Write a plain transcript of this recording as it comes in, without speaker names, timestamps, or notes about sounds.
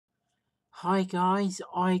Hi guys,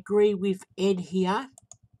 I agree with Ed here.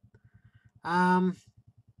 Um,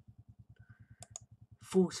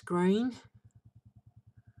 Full screen.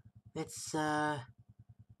 Let's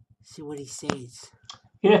see what he says.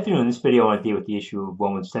 Good afternoon. In this video, I want to deal with the issue of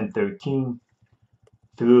Romans 10:13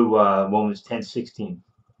 through Romans 10:16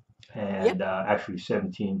 and Yep, actually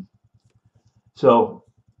 17. So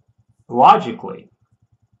logically,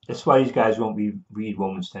 that's why these guys won't read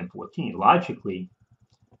Romans 10:14. Logically,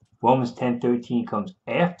 Romans 10:13 comes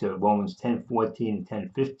after Romans 10:14 and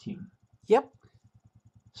 10:15. yep,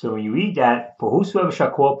 So when you read that, for whosoever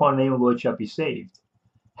shall call upon the name of the Lord shall be saved.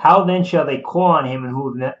 How then shall they call on him and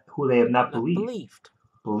who they have not not believed? believed.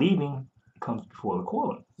 Believing comes before the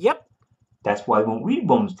calling. Yep, That's why we won't read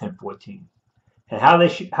Romans 10:14. And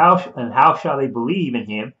how shall they believe in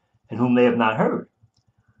him in whom they have not heard?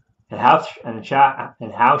 And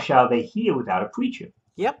how shall they hear without a preacher?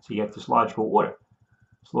 yep, So you have this logical order.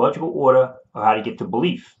 This logical order of how to get to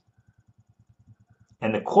belief.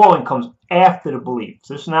 And the calling comes after the belief.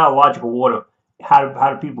 So this is now a logical order. How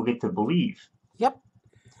do people get to believe? yep,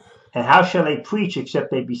 And how shall they preach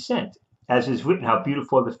except they be sent? As is written, how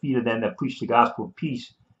beautiful are the feet of them that preach the gospel of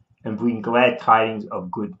peace and bring glad tidings of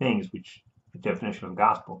good things, which is the definition of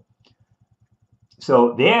gospel.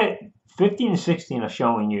 So there, 15 and 16 are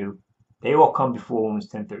showing you they all come before Romans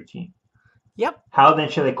 10:13. yep, How then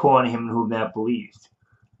shall they call on him who have not believed?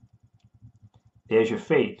 There's your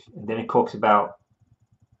faith. And then it talks about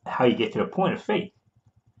how you get to the point of faith.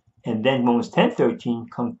 And then Romans 10:13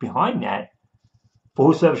 comes behind that. For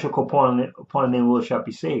whosoever shall call upon the name of the Lord shall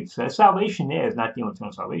be saved. So that salvation there is not the only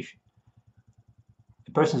eternal salvation.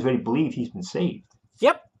 The person's already believed he's been saved.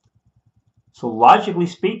 yep, So logically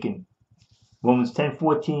speaking, Romans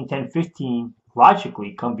 10:14, 10:15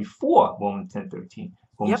 logically come before Romans 10:13.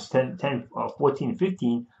 yep, Romans 14, and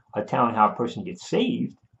 15 are telling how a person gets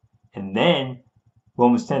saved. And then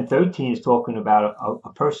Romans 10:13 is talking about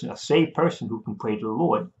a person, a saved person who can pray to the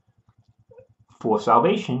Lord for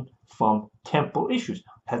salvation from temporal issues.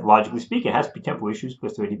 Logically speaking, it has to be temporal issues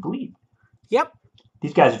because they already believe. yep,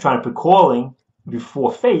 These guys are trying to put calling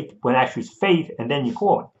before faith when actually it's faith and then you're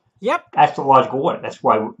calling. yep, That's the logical order. That's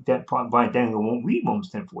why Brian Daniel won't read Romans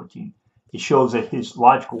 10:14. It shows that his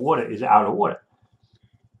logical order is out of order.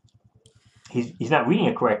 He's not reading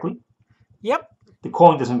it correctly. yep, The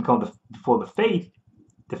calling doesn't come before the faith.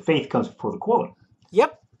 The faith comes before the calling.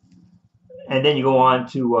 yep, And then you go on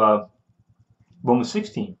to Romans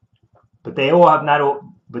 16. But they have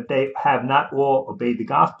not all obeyed the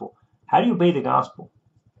gospel. How do you obey the gospel?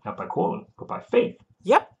 Not by calling, but by faith.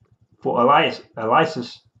 yep. For Elias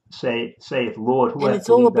saith, Lord, who And hath it's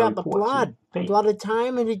all believed our about the report? See, blood, faith. blood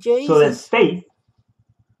atonement of So then Jesus. faith,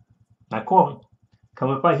 not calling,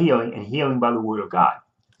 cometh by healing, and healing by the word of God.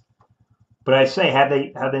 But I say, have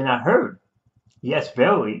they not heard? Yes,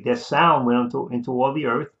 verily, their sound went into all the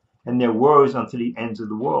earth, and their words unto the ends of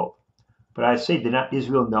the world. But I say, did not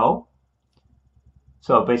Israel know?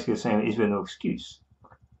 So basically saying Israel no excuse.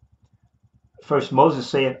 First Moses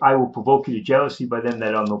saith, I will provoke you to jealousy by them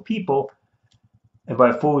that are no people, and by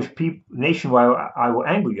a foolish nation where I will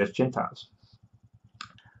anger you as Gentiles.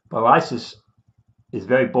 But Elias is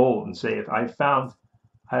very bold and saith, I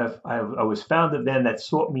was found of them that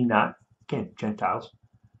sought me not, again, Gentiles.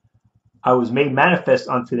 I was made manifest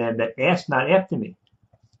unto them that asked not after me.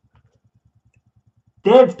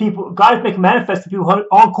 There's people, God is making manifest to people who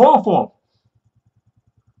aren't calling for him.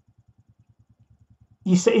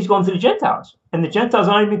 He says he's going to the Gentiles, and the Gentiles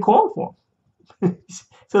aren't even calling for him.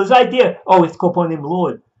 So this idea, oh, it's called upon the name of the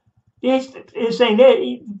Lord. He's saying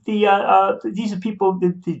that these are people,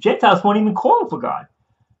 the Gentiles weren't even calling for God.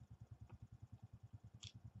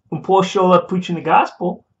 When Paul showed up preaching the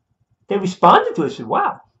gospel, they responded to it and said,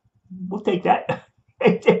 wow, we'll take that.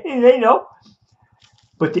 They know.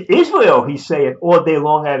 But to Israel, he saith, all day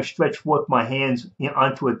long I have stretched forth my hands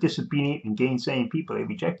unto a disobedient and gainsaying people. They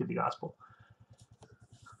rejected the gospel.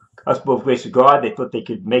 Gospel of grace of God, they thought they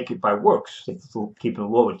could make it by works. They thought keeping the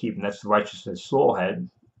law would keep them. That's the righteousness Saul had.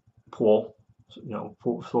 Saul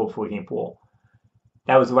before he came Paul.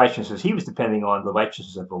 That was the righteousness he was depending on, the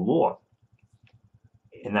righteousness of the law,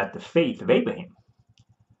 and not the faith of Abraham.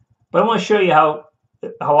 But I want to show you how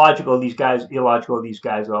illogical these guys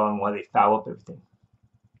are, and why they foul up everything.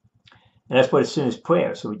 And that's why the sinner's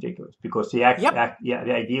prayer is so ridiculous. Because the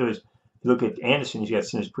idea is, you look at Anderson, he's got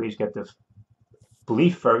sinner's prayer, he's got the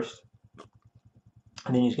belief first,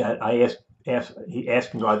 and then he's got he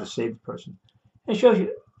asking God to save the person. And it shows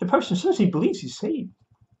you the person, as soon as he believes, he's saved.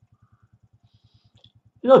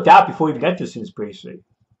 There's no doubt before he even got to sinner's prayer, he's saved,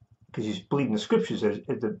 because he's believing the scriptures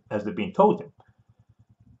as they're being told him.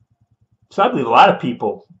 So I believe a lot of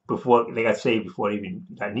people, before they got saved, before they even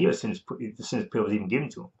got near the sinner's prayer was even given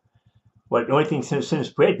to them. But the only thing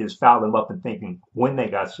sinner's prayer did is foul them up in thinking when they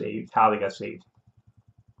got saved, how they got saved.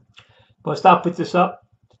 But stop, put this up.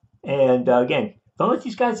 And again, don't let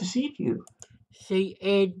these guys deceive you. See,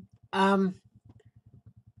 Ed, I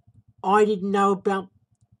didn't know about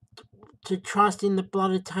to trust in the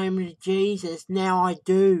blood atonement of Jesus. Now I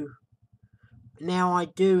do.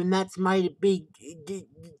 And that's made a big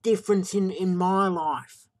difference in my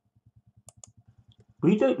life.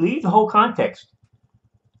 Read the whole context.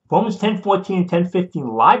 Romans 10:14 and 10:15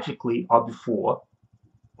 logically are before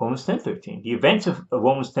Romans 10:13. The events of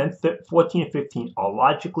Romans 10:14 and 15 are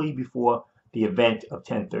logically before the event of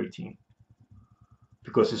 10:13.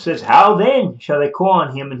 Because it says, how then shall they call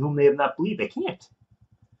on him in whom they have not believed? They can't.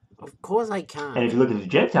 Of course I And if can't. you look at the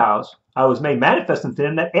Gentiles, I was made manifest unto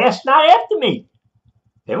them that asked not after me.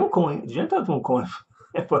 They weren't calling, the Gentiles weren't calling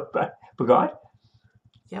for God.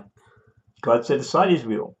 Yep. God set aside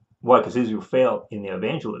Israel. Why? Because Israel failed in their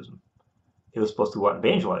evangelism. They were supposed to go out and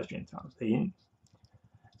evangelize Gentiles. They didn't.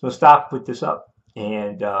 So stop, put this up,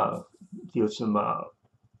 and deal with some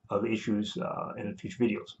other issues in future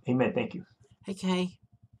videos. Amen. Thank you. Okay.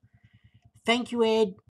 Thank you, Ed.